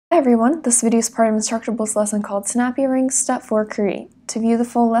everyone, this video is part of Instructables lesson called Snappy Rings Step 4 Create. To view the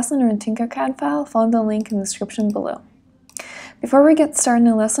full lesson or a Tinkercad file, follow the link in the description below. Before we get started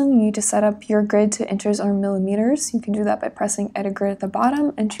in the lesson, you need to set up your grid to inches or millimeters. You can do that by pressing Edit Grid at the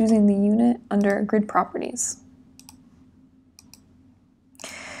bottom and choosing the unit under Grid Properties.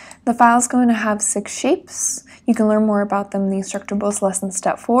 The file is going to have 6 shapes. You can learn more about them in the Instructables lesson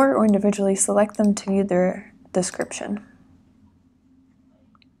Step 4 or individually select them to view their description.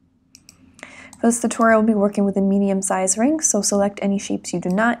 For this tutorial, we'll be working with a medium-sized ring, so select any shapes you do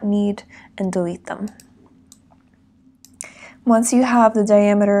not need and delete them. Once you have the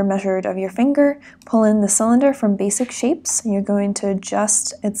diameter measured of your finger, pull in the cylinder from Basic Shapes, and you're going to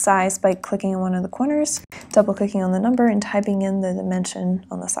adjust its size by clicking on one of the corners, double-clicking on the number, and typing in the dimension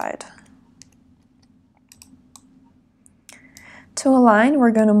on the side. To align,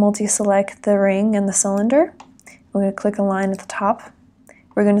 we're going to multi-select the ring and the cylinder. We're going to click Align at the top.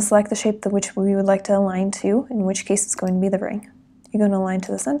 We're going to select the shape that which we would like to align to, in which case it's going to be the ring. You're going to align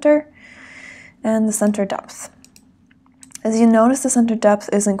to the center and the center depth. As you notice, the center depth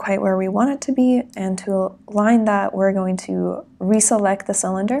isn't quite where we want it to be, and to align that, we're going to reselect the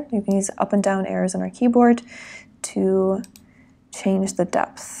cylinder. You can use up and down arrows on our keyboard to change the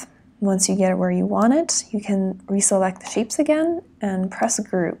depth. Once you get it where you want it, you can reselect the shapes again and press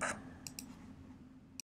Group.